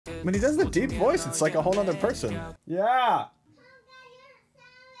When he does the deep voice, it's like a whole other person. Yeah!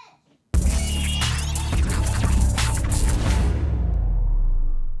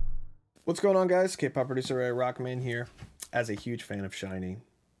 What's going on, guys? K-pop producer ROKMAN here. As a huge fan of SHINee,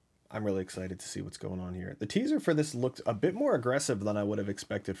 I'm really excited to see what's going on here. The teaser for this looked a bit more aggressive than I would have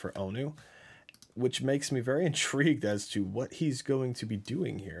expected for ONEW, which makes me very intrigued as to what he's going to be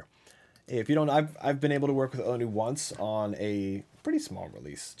doing here. If you don't, I've been able to work with ONEW once on a pretty small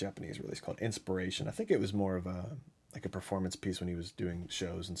release, Japanese release called Inspiration. I think it was more of a like a performance piece when he was doing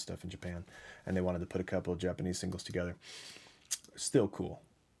shows and stuff in Japan, and they wanted to put a couple of Japanese singles together. Still cool,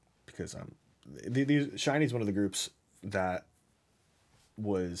 because SHINee is one of the groups that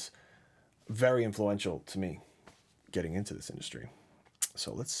was very influential to me getting into this industry.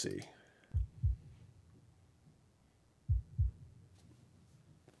 So let's see.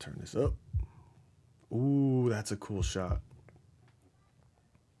 Turn this up. Ooh, that's a cool shot.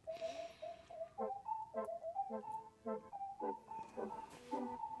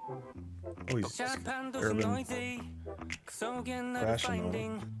 Oh, he's urban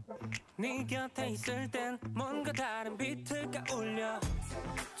fashion.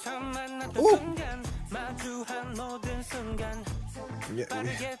 Ooh. Yeah.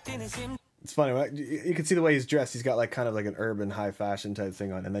 It's funny, right? You can see the way he's dressed. He's got like kind of like an urban high fashion type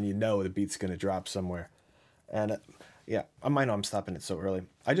thing on, and then you know the beat's gonna drop somewhere. And yeah, I might know I'm stopping it so early.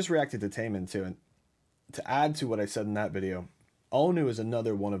 I just reacted to Taemin too, and to add to what I said in that video, ONEW is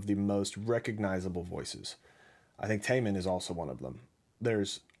another one of the most recognizable voices. I think Taemin is also one of them.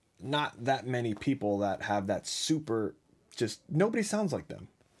 There's not that many people that have that super, just nobody sounds like them,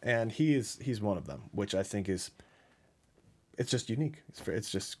 and he's one of them, which I think is. It's just unique.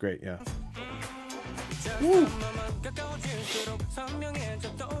 It's just great, yeah. Woo.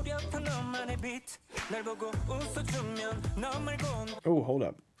 Oh, hold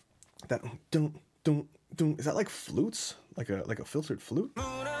up. That don't is that like flutes? Like a filtered flute? Oh,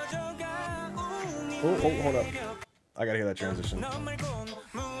 hold up. I gotta hear that transition.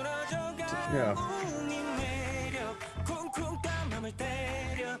 Yeah.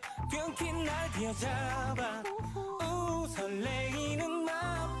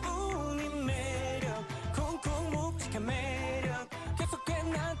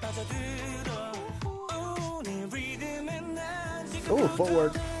 Oh,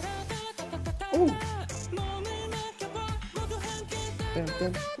 footwork. Oh.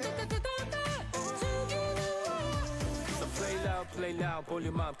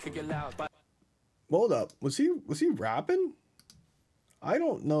 Hold up. Was he rapping? I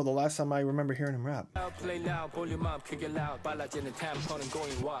don't know the last time I remember hearing him rap.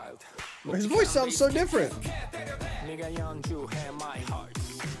 His voice sounds so different.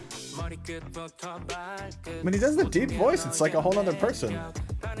 When he does the deep voice, it's like a whole other person.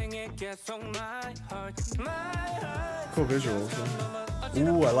 Cool visuals.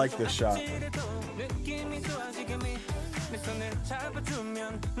 Ooh, I like this shot.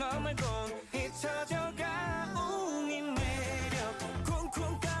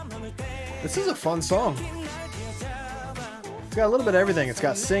 This is a fun song. It's got a little bit of everything. It's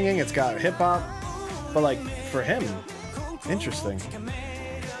got singing, it's got hip hop, but like for him, interesting.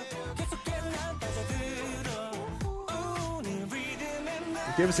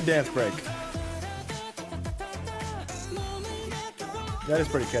 Give us a dance break. That is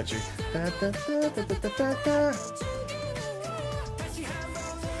pretty catchy.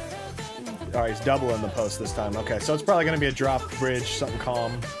 Alright, he's doubling the post this time. Okay, so it's probably going to be a drop bridge, something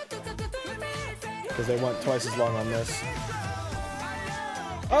calm. Because they went twice as long on this.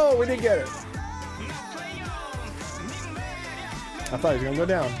 Oh, we did get it. I thought he was going to go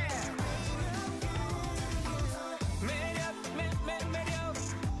down.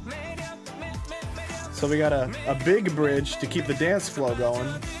 So we got a big bridge to keep the dance flow going.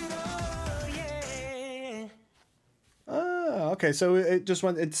 Ah, okay, so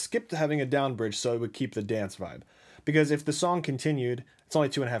it skipped having a down bridge so it would keep the dance vibe. Because if the song continued, it's only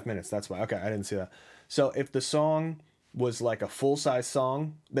 2.5 minutes, that's why. Okay, I didn't see that. So if the song was like a full-size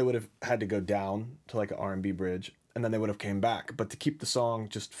song, they would have had to go down to like an R&B bridge, and then they would have came back. But to keep the song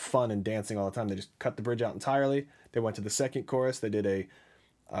just fun and dancing all the time, they just cut the bridge out entirely. They went to the second chorus, they did a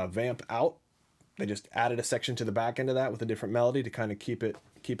vamp out. They just added a section to the back end of that with a different melody to kind of keep it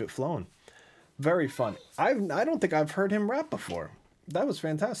flowing. Very fun. I don't think I've heard him rap before. That was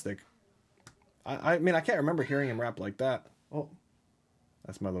fantastic. I mean, I can't remember hearing him rap like that. Oh,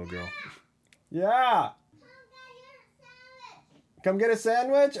 that's my little girl. Yeah. Come get a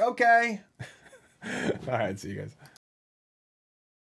sandwich? Okay. All right, see you guys.